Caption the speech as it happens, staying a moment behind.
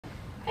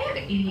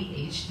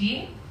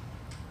ADHD,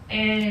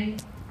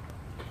 and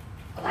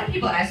a lot of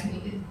people ask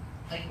me,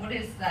 like, what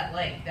is that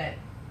like? That,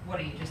 what,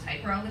 are you just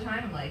hyper all the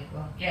time? I'm like,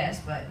 well, yes,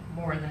 but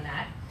more than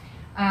that.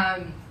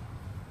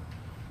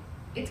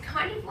 It's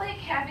kind of like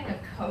having a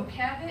coke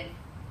habit,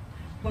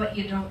 but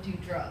you don't do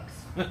drugs.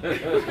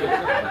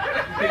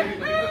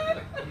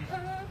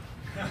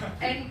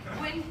 And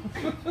when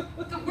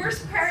the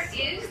worst part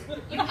is,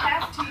 you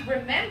have to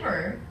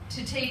remember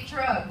to take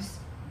drugs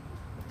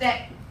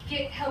that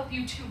help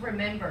you to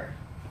remember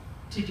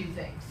to do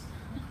things.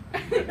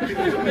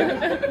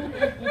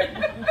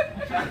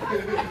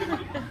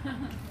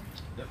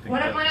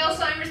 What up, my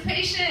Alzheimer's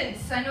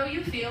patients? I know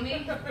you feel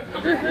me.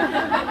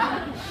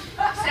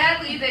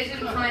 Sadly, they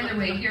didn't find their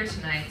way here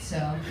tonight,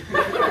 so.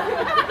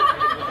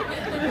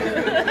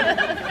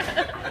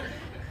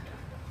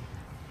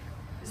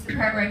 This is the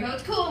part where I go,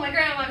 it's cool, my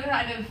grandma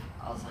died of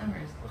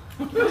Alzheimer's.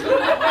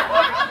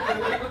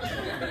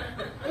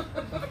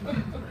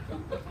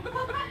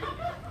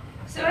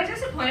 So I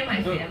disappointed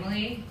my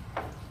family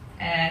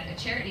at a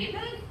charity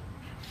event.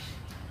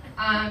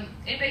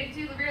 Anybody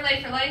do Live Your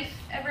Life for Life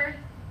ever?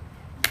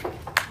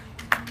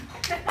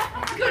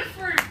 Good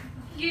for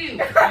you.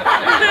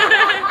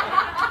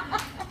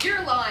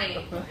 You're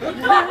lying.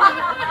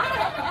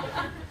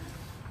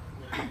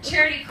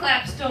 Charity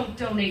claps don't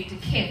donate to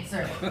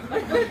cancer.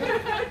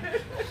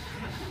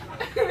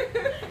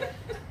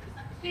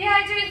 Yeah,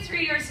 I did it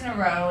 3 years in a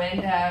row,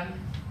 and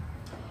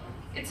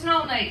it's an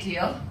all-night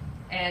deal,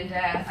 and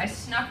I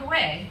snuck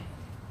away,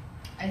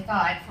 I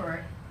thought,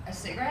 for a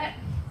cigarette.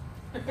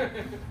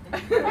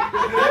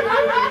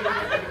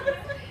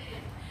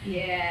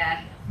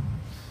 Yeah.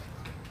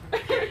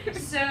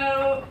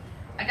 So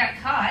I got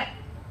caught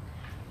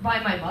by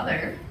my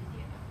mother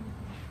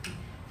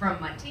from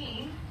my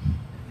teen,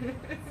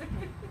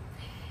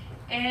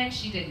 and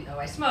she didn't know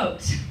I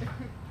smoked.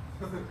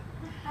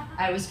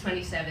 I was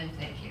 27,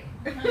 thank you.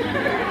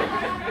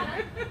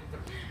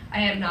 I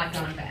have not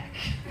gone back.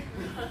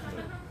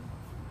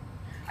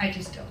 I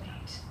just don't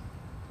eat.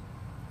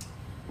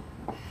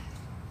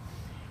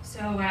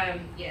 So,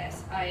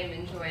 yes, I am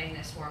enjoying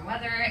this warm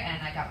weather,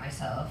 and I got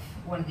myself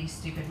one of these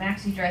stupid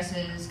maxi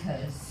dresses,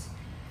 because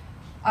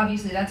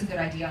obviously that's a good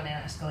idea on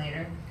an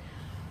escalator.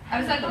 I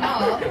was at the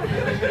mall.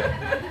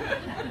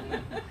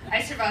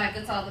 I survived,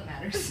 that's all that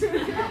matters. I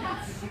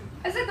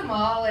was at the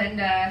mall, and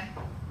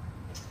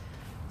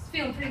was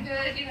feeling pretty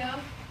good, you know,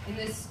 in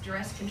this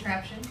dress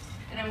contraption.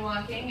 And I'm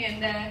walking,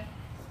 and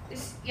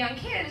this young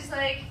kid is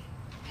like,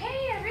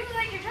 hey, I really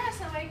like your dress.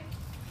 I'm like,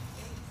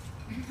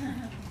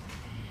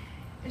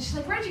 and she's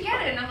like, where'd you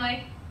get it? And I'm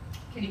like,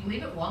 can you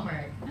believe it?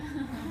 Walmart.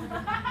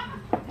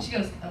 And she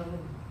goes, oh.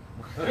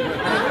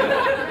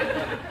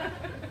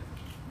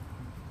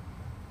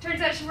 Turns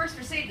out she works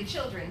for Save the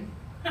Children.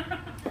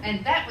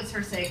 And that was her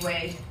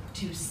segue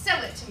to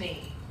sell it to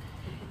me.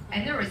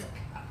 And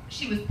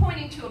she was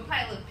pointing to a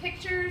pile of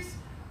pictures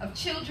of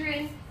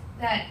children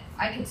that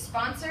I could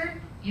sponsor.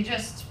 You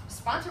just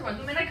sponsor one of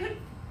them, and I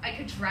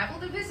could travel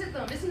to visit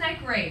them. Isn't that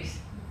great?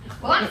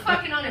 Well, I'm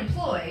fucking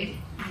unemployed.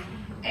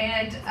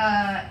 And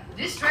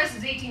this dress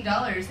is $18,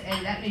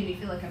 and that made me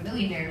feel like a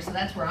millionaire, so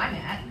that's where I'm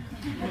at.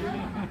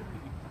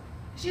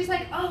 She's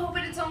like, oh,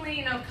 but it's only,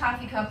 you know,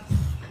 coffee cup,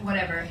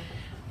 whatever.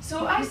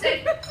 So I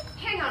said,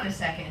 hang on a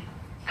second.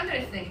 I'm going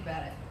to think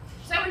about it.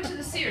 So I went to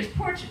the Sears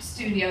portrait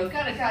studio,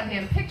 got a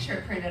goddamn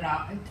picture printed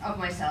off of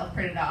myself,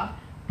 printed off,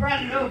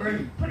 brought it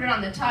over, put it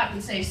on the top,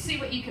 and say, see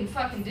what you can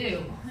fucking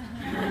do.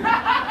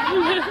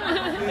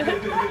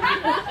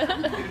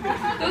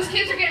 Those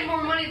kids are getting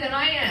more money than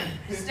I am.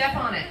 Step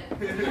on it.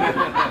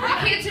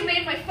 The kids who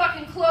made my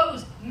fucking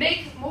clothes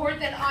make more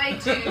than I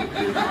do.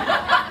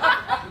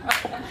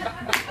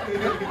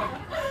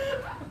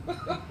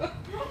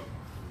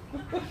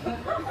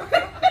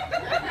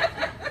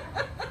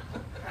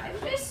 I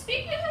miss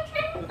speaking the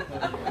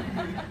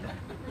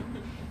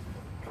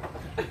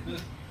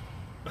truth.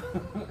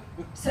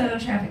 So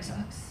traffic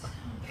sucks.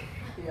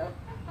 Yep.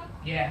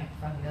 Yeah,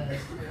 fucking does.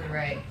 You're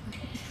right.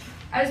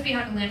 I was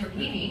behind a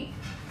Lamborghini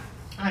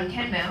on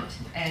Kenmount,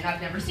 and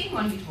I've never seen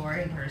one before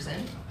in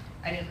person.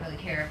 I didn't really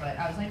care, but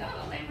I was like,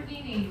 oh,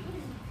 Lamborghini.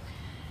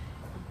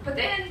 But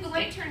then the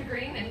light turned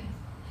green, and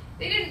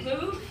they didn't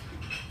move.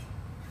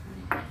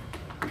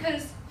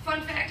 Because,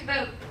 fun fact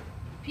about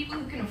people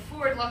who can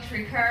afford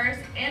luxury cars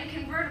and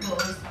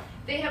convertibles,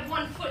 they have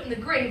one foot in the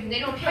grave, and they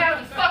don't have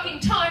the fucking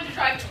time to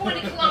drive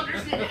 20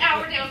 kilometers an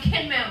hour down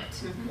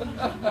Kenmount.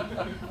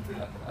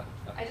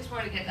 I just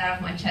wanted to get that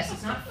off my chest.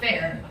 It's not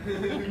fair,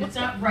 and it's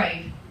not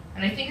right.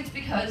 And I think it's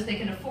because they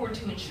can afford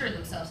to insure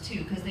themselves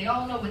too, because they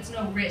all know it's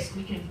no risk.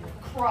 We can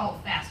crawl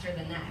faster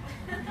than that.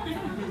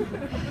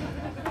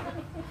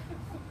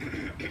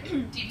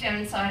 Deep down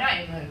inside,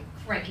 I am a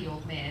cranky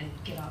old man.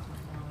 Get off my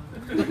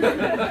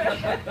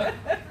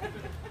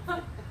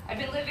lawn. I've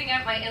been living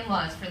at my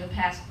in-laws for the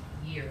past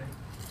year.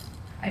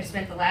 I've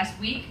spent the last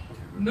week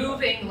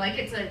moving like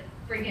it's a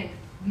friggin'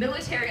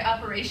 military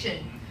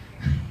operation.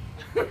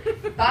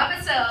 By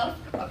myself,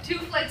 up 2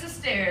 flights of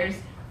stairs,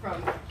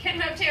 from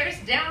Kenmount Terrace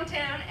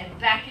downtown and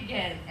back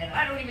again, and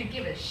I don't even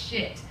give a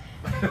shit.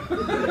 I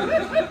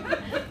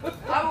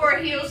wore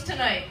heels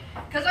tonight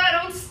because I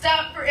don't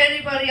stop for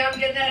anybody. I'm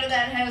getting out of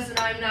that house and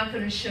I'm not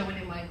going to show it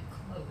in my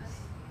clothes.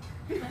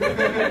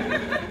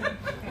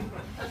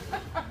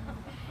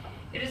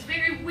 It is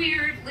very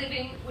weird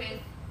living with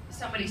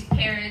somebody's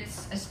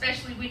parents,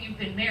 especially when you've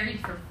been married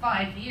for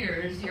 5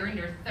 years, you're in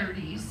your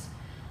 30s,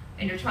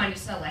 and you're trying to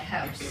sell a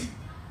house.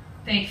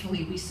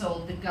 Thankfully, we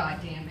sold the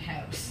goddamn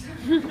house.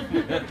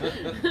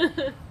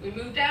 We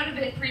moved out of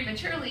it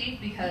prematurely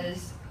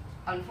because,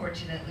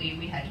 unfortunately,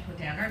 we had to put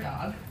down our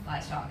dog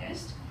last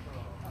August.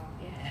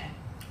 Yeah.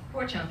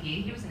 Poor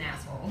Chunky, he was an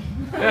asshole. He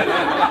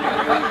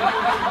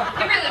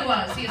really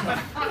was, he was a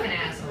fucking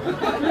asshole.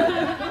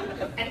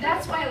 And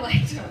that's why I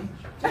liked him.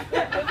 He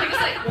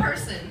was like a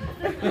person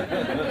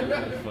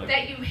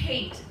that you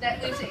hate,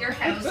 that lives at your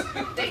house,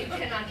 that you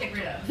cannot get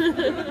rid of.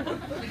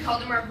 We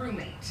called him our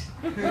roommate.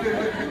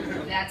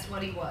 That's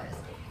what he was.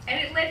 And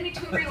it led me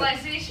to a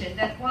realization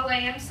that while I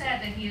am sad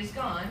that he is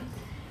gone,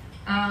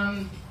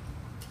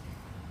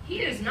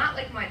 he is not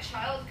like my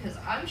child, because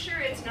I'm sure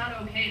it's not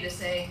okay to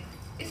say,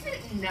 isn't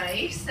it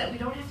nice that we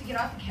don't have to get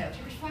off the couch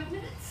every 5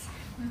 minutes?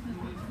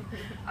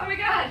 Oh my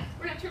God,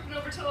 we're not tripping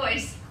over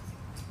toys.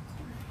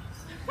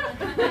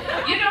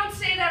 You don't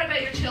say that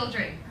about your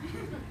children.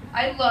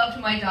 I loved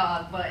my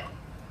dog, but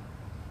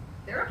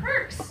there are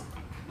perks.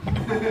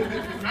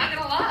 I'm not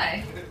gonna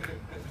lie.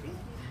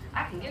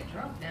 I can get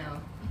drunk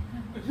now.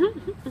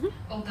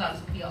 Old dogs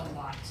pee a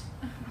lot,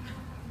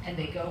 and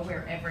they go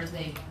wherever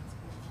they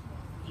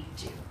need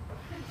to.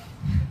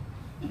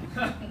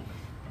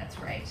 That's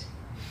right.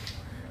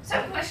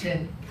 So,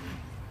 question.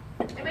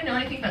 Anybody know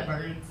anything about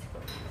birds?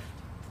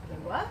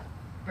 What?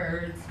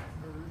 Birds.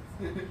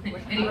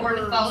 Any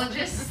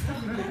ornithologists?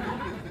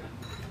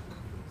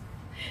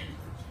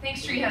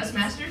 Thanks, Treehouse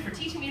Master, for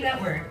teaching me that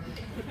word.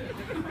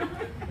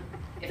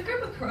 If a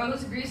group of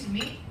crows agrees to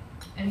meet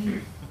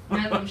and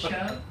none of them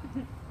show,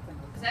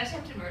 is that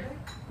attempted murder?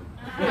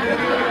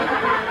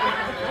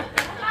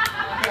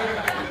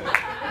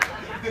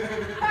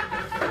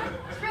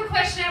 Real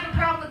question, I have a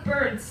problem with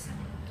birds.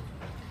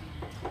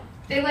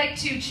 They like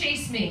to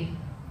chase me.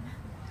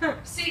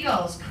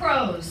 Seagulls,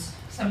 crows,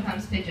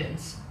 sometimes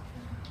pigeons.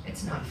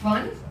 It's not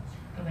fun.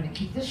 I'm going to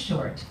keep this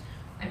short.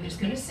 I'm just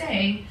going to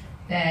say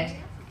that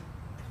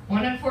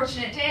one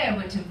unfortunate day I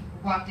went to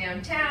walk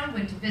downtown,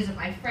 went to visit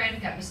my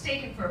friend, got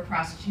mistaken for a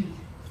prostitute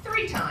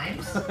 3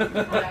 times when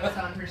I was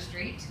on her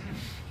street.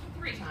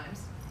 3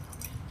 times.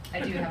 I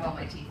do have all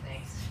my teeth,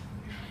 thanks.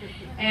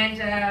 And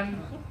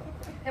then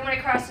when I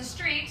crossed the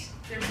street,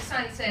 there's a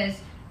sign that says,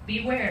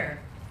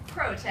 "Beware,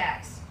 crow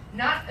attacks,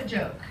 not a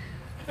joke."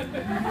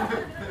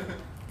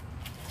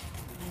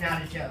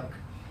 Not a joke.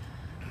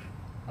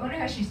 I wonder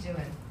how she's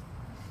doing.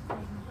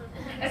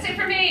 That's it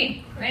for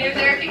me. My name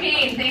is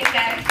Kean. Thanks,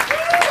 guys.